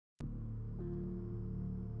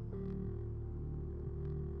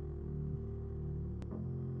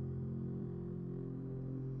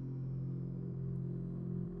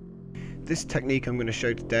this technique I'm going to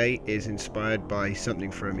show today is inspired by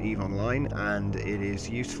something from EVE Online, and it is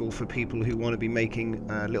useful for people who want to be making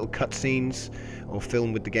little cutscenes or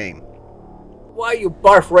film with the game. Why you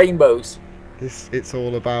barf rainbows? It's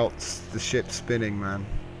all about the ship spinning, man.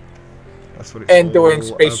 That's what it's and all doing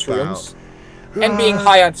space about. shrooms. And being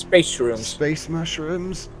high on space shrooms. Space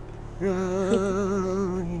mushrooms.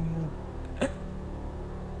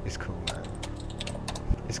 It's cool, man.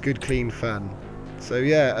 It's good, clean fun. So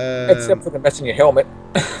yeah. Except for the mess in your helmet.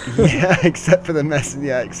 Yeah, except for the mess.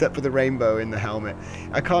 Yeah, except for the rainbow in the helmet.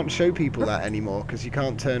 I can't show people that anymore because you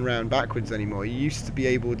can't turn around backwards anymore. You used to be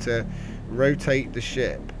able to rotate the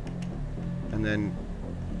ship, and then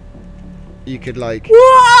you could like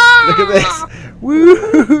look at this.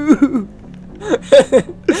 Woo!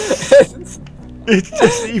 It's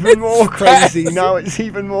just even more crazy now. It's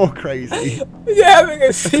even more crazy. You're having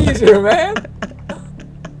a seizure, man.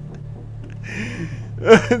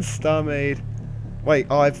 Starmade. Wait,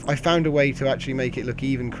 oh, I found a way to actually make it look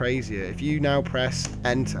even crazier. If you now press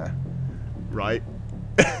enter, right,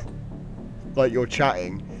 like you're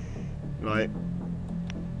chatting, right,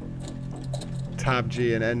 tab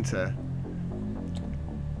G and enter.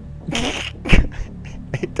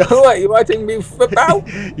 It does. What, you watching me flip out?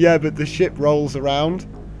 Yeah, but the ship rolls around.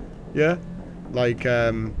 Yeah, like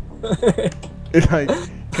it's like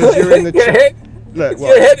because you're in the look.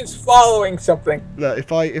 Your head is following something. Look,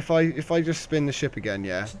 if I just spin the ship again,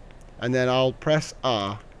 yeah, and then I'll press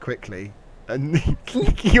R quickly, and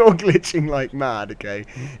you're glitching like mad. Okay,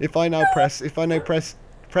 if I now press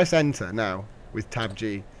enter now with tab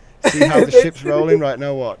G, see how the ship's rolling right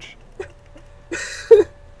now. Watch.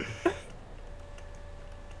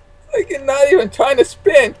 Like you're not even trying to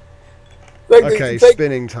spin. Like okay,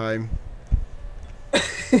 spinning time.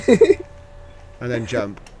 And then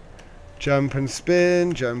jump. Jump and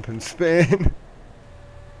spin, jump and spin.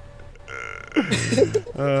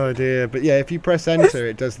 Oh dear. But yeah, if you press enter,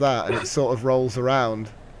 it does that, and it sort of rolls around.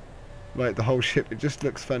 Like the whole ship. It just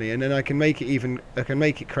looks funny. And then I can make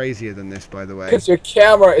it crazier than this, by the way. Because your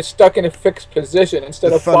camera is stuck in a fixed position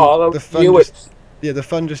instead of following you. Yeah, the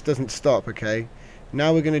fun just doesn't stop, okay?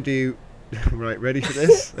 Now we're going to do... Right, ready for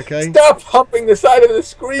this? Okay? Stop humping the side of the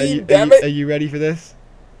screen, damn it! Are you ready for this?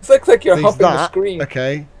 It looks like you're humping the screen.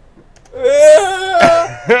 Okay.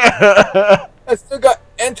 I still got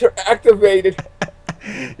enter activated.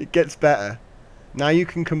 It gets better. Now you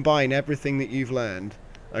can combine everything that you've learned,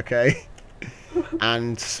 okay?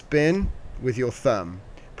 And spin with your thumb.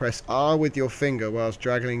 Press R with your finger whilst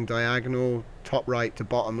dragging diagonal top right to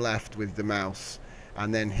bottom left with the mouse.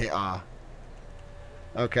 And then hit R.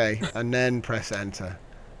 Okay, and then press enter.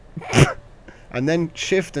 And then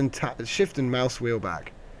shift and mouse wheel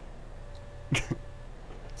back.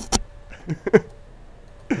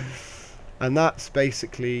 And that's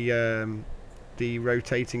basically the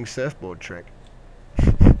rotating surfboard trick.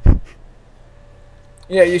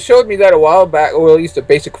 Yeah, you showed me that a while back, or at least a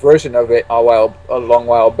basic version of it a long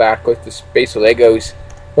while back with the space Legos,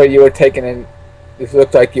 where you were taking in. It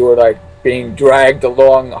looked like you were like being dragged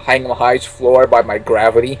along Hang'em High's floor by my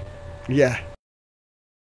gravity. Yeah.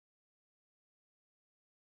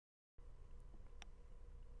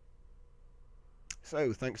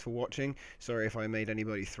 So, thanks for watching. Sorry if I made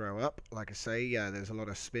anybody throw up. Like I say, yeah, there's a lot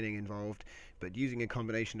of spinning involved, but using a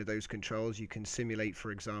combination of those controls, you can simulate,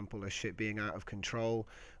 for example, a ship being out of control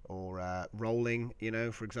or rolling, you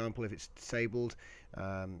know, for example, if it's disabled.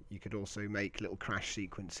 You could also make little crash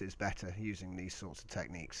sequences better using these sorts of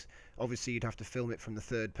techniques. Obviously, you'd have to film it from the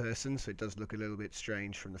third person, so it does look a little bit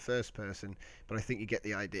strange from the first person, but I think you get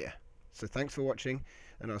the idea. So thanks for watching,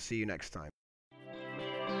 and I'll see you next time.